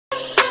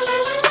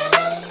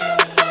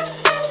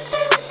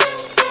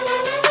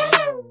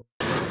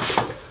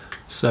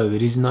So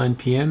it is 9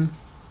 PM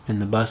and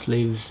the bus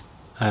leaves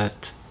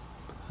at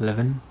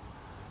 11.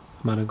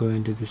 I'm gonna go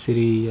into the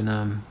city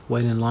and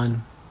wait in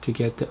line to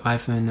get the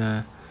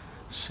iPhone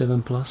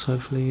 7 Plus,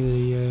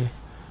 hopefully the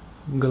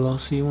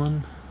glossy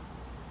one,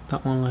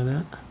 that one like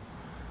that,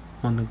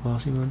 on the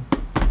glossy one.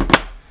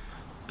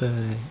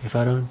 But if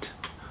I don't,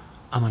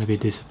 I'm gonna be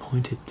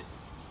disappointed.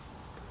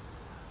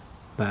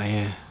 But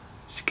yeah,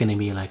 it's gonna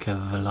be like a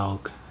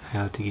vlog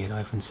how to get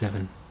iPhone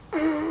 7.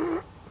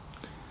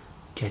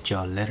 Catch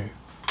y'all later.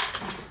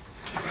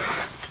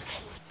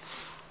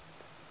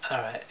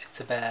 Alright, it's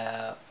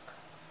about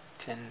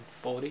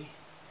 10:40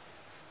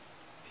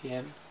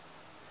 PM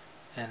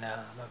and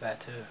I'm about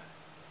to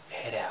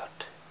head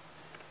out.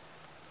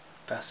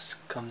 Bus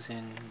comes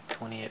in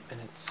 28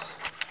 minutes.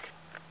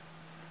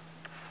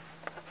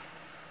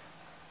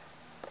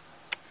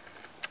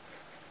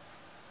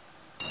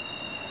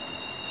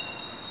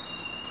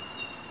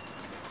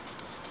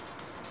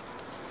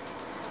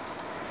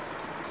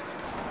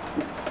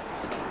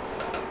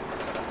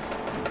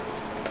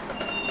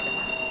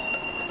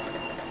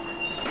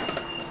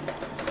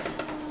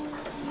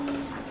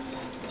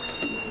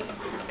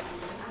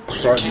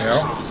 Right now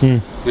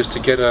is to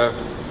get a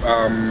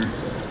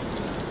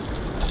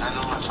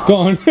Go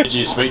on. Did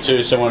you speak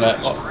to someone at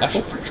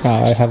Apple?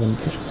 I haven't.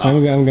 I'm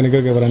gonna go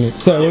get what I need.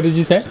 So what did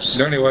you say?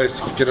 the only way is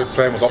to get a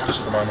plan with Optus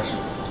at the moment.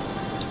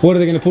 What are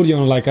they gonna put you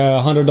on, like a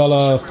 $100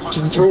 Well,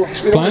 it all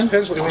plan?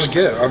 depends what you want to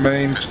get. I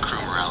mean,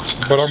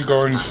 but I'm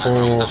going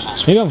for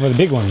You're going for the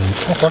big one then.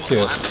 oh fuck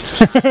yeah,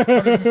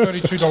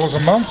 $132 a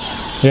month.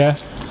 Yeah.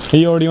 Are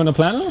you already on a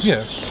plan?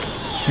 Yeah,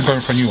 I'm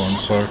going for a new one.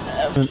 So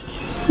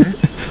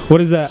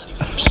What is that?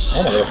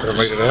 I don't know if I can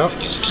read it out.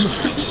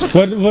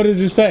 What does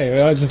it say?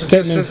 It's a It just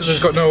statement. says that there's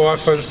got no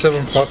iPhone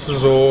 7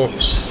 Pluses or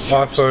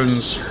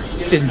iPhones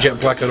in jet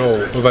black at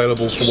all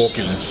available for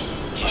walk-ins.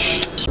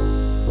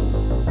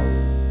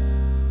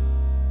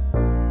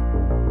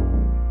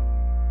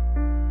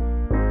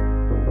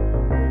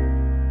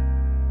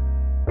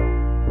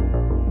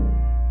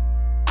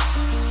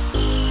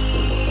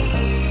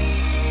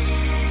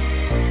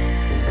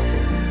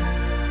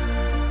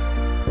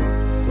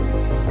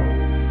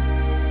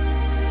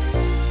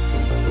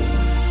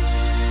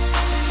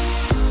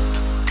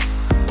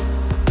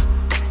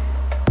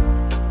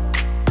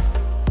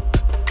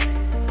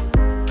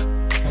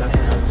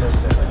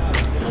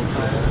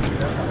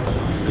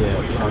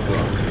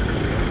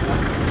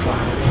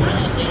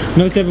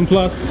 No 7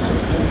 Plus.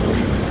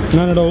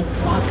 None at all.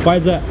 Why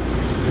is that?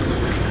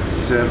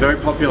 It's very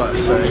popular,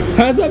 so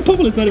How is that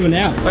popular? It's not even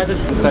out.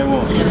 stay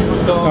warm.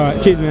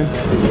 Alright, cheers man.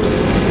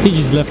 He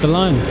just left the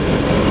line.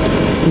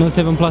 No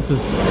 7 Pluses.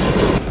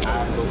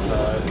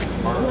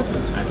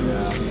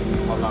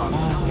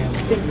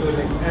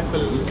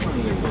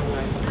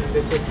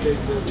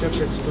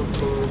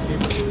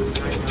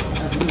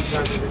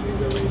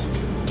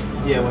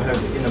 Yeah, we'll have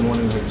in the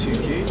morning we have 2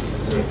 queues.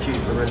 So a queue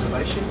for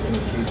reservation and a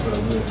queue for a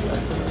walk.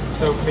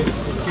 So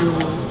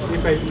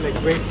if I like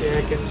wait there, I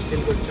can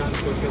still get chance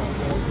for 7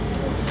 Plus.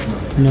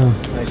 No.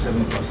 No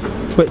 7 Plus.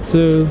 But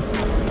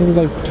there was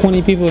like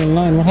 20 people in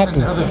line. What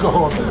happened?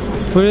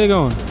 Where are they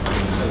going?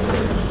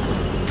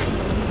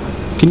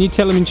 Can you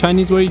tell them in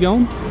Chinese where you're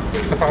going?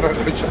 I don't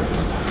know Chinese.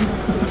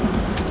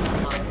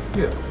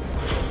 Yeah.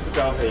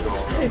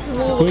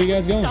 Where are you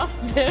guys going?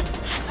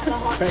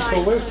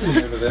 Well, we're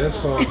sitting over there,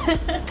 so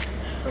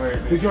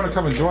if you want to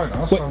come and join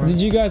us. Wait, did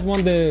you guys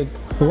want the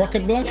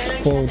rocket black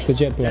or the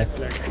jet black?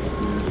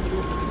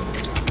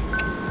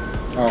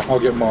 Oh, I'll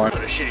get mine.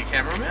 Got a shitty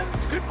camera, man.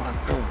 It's a good one.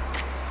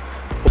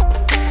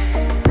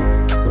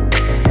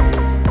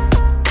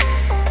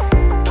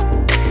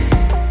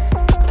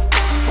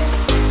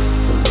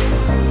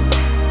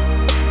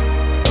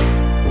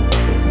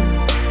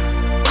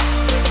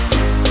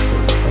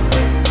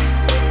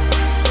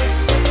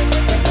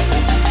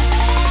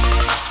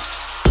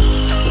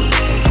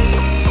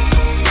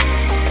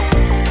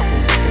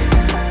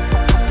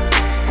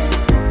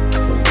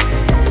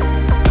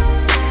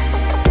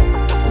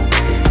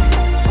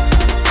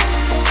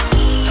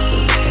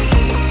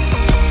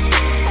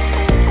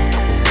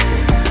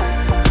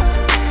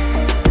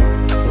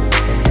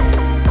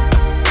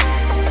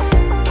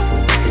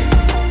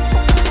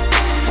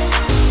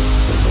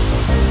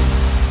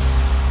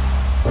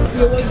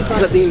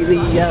 Got the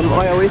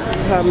iOS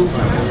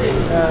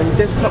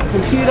desktop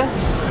computer,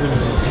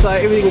 so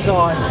everything's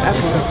on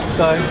Apple.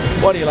 So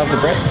why do you love the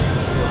Brett?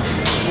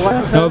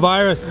 No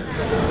virus.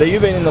 So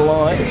you've been in the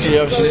line, you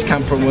obviously just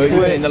come from work, you've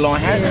been in the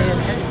line, how?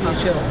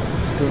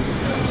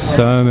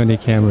 So many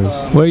cameras.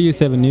 Where are you,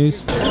 7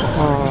 News?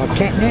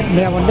 Catnip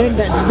now and then,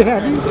 that's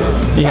about it.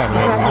 You have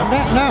no.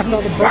 No,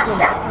 not a problem.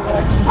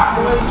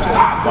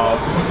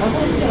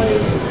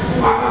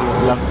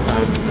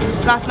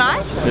 Last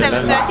night?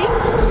 7:30?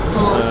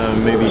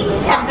 Maybe.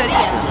 7:30,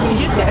 yeah. You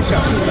just get a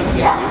shot.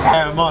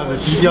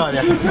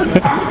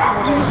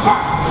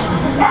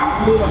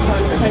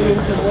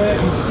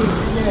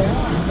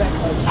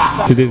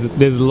 So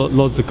there's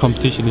lots of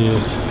competition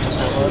here.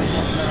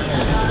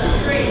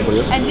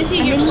 And this is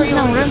your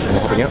pre-order.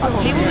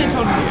 People been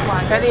told this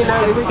one. How do you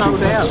know it's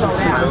sold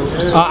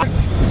out?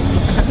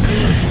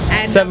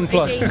 And 7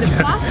 plus. is it the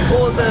plus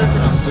or the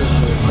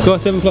Go on,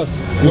 7 plus.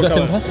 You got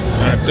 7 plus?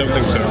 I don't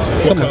think so.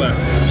 What colour?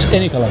 Just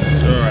any colour.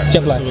 Alright.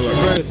 Jet black.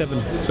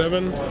 7.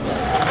 7.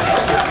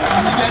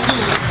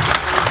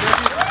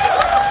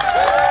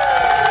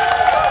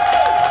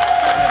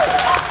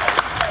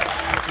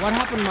 What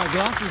happened to my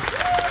glasses?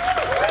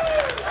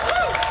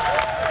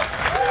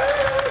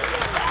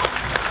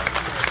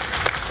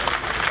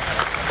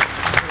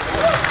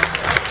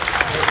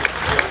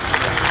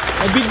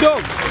 A big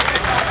dog.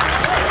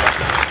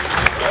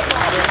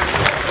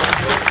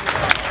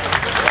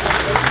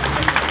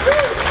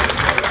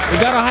 We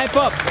gotta hype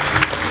up.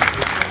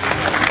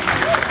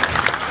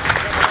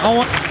 I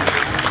want.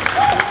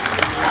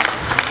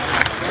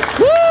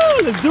 Woo!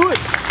 Let's do it.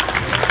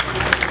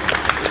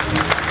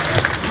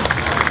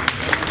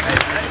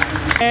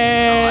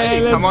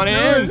 Hey, come on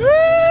in. Woo!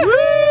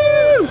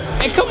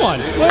 Hey, come on.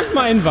 Where's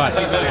my invite?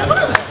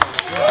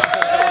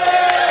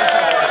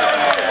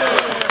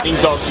 In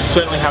dogs, we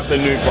certainly have the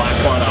new black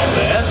one up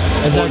there.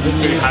 Is Or that you the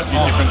do new- have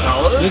your different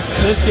colours.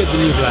 Let's get the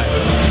new black.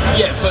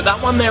 Yeah, so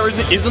that one there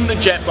isn't the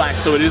jet black,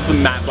 so it is the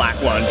matte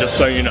black one, just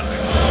so you know.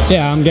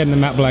 Yeah, I'm getting the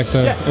matte black,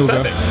 so Yeah, it'll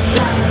perfect. go.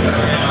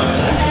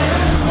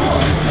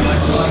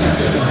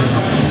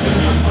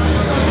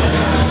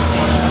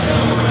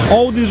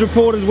 All these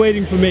reporters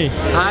waiting for me.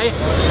 Hi.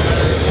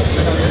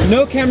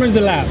 No cameras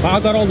allowed. I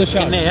got all the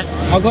shots. In there?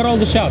 I got all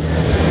the shots.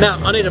 Now,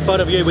 I need a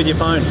photo of you with your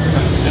phone.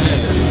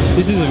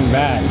 This isn't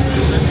bad.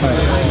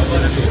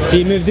 Right.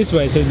 You move this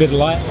way so it's a bit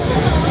light.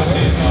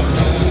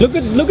 Look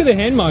at the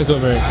hand marks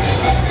over it.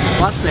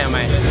 Plus now,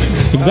 mate.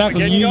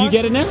 Exactly. You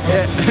get it now?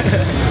 Yeah.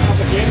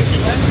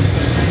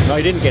 No,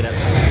 you didn't get it.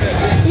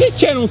 It's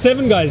Channel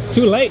 7, guys.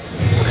 Too late.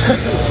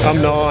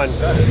 I'm 9.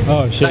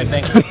 Oh shit. Same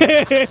thing.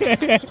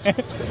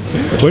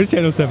 Where's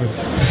Channel 7?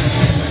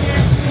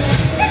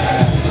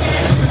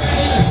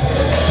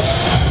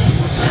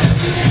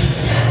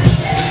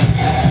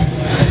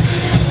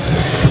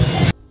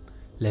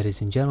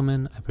 Ladies and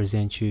gentlemen, I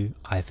present you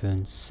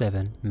iPhone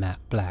 7 Matte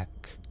Black.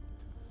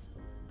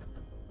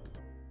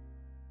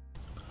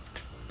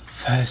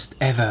 First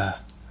ever.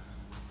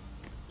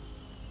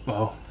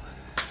 Well,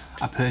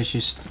 I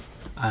purchased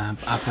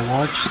Apple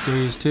Watch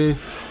Series 2,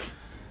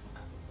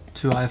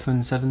 2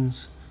 iPhone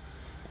 7s.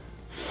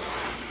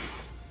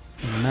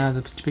 And now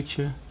the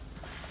picture.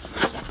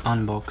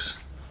 Unbox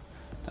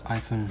the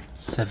iPhone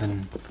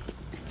 7.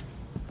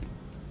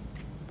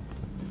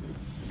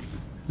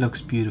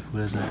 Looks beautiful,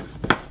 doesn't it?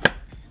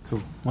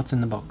 Cool. What's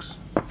in the box?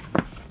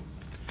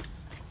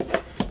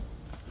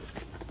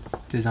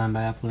 Designed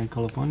by Apple in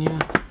California.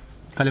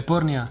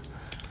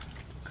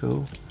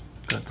 Cool.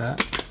 Got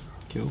that.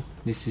 Cool.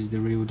 This is the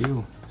real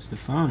deal. It's the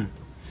phone.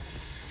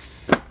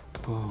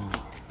 Oh.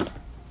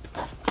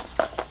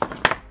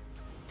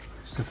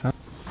 It's the phone.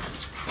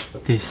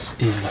 This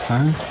is the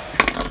phone.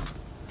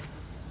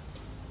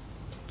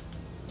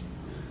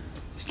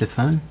 It's the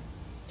phone.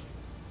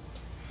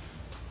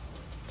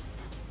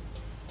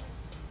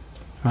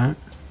 Right,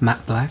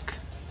 matte black.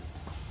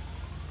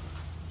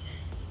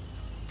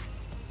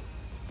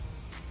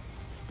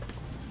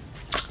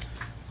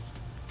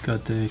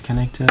 Got the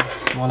connector,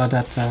 wall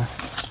adapter,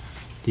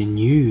 the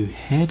new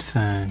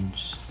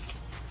headphones.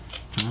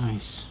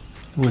 Nice.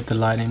 With the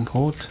lightning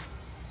cord.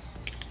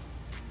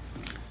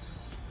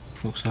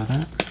 Looks like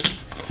that.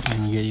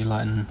 And you get your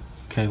lightning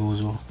cable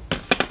as well.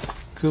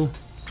 Cool.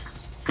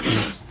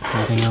 There's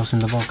nothing else in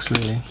the box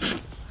really.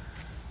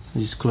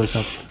 Just close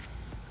up.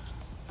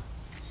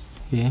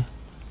 Here,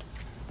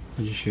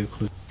 I'll just show you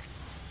close.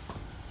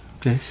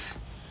 This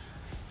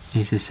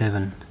is a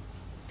 7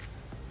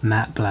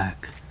 matte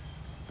black.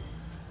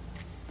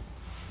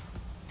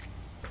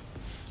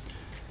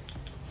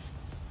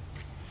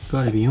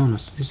 Gotta be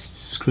honest, this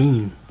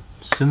screen,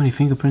 so many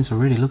fingerprints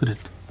already. Look at it.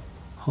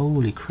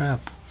 Holy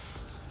crap!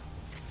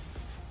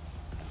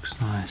 Looks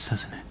nice,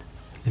 doesn't it?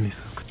 Let me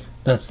focus.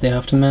 That's the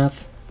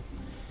aftermath.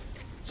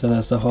 So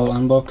that's the whole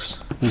unbox.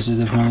 This is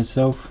the phone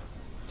itself,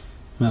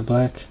 matte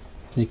black.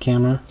 The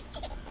camera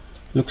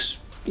looks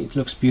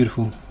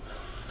beautiful,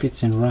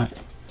 fits in right.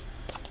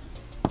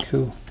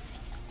 Cool.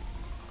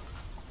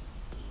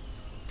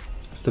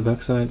 That's the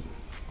back side.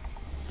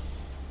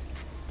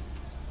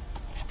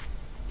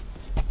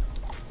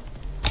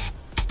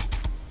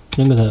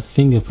 Look at that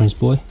fingerprints,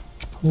 boy.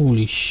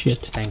 Holy shit.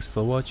 Thanks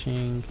for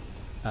watching.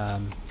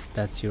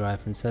 That's your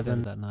iPhone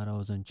 7. That night I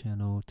was on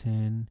channel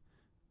 10,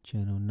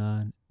 channel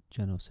 9,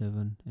 channel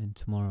 7, and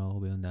tomorrow I'll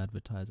be on the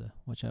advertiser.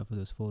 Watch out for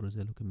those photos,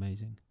 they look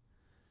amazing.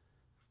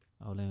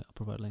 I'll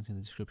provide links in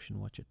the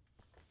description. Watch it.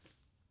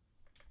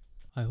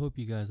 I hope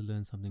you guys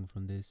learned something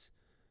from this.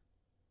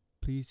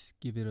 Please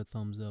give it a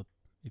thumbs up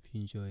if you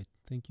enjoyed.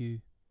 Thank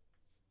you.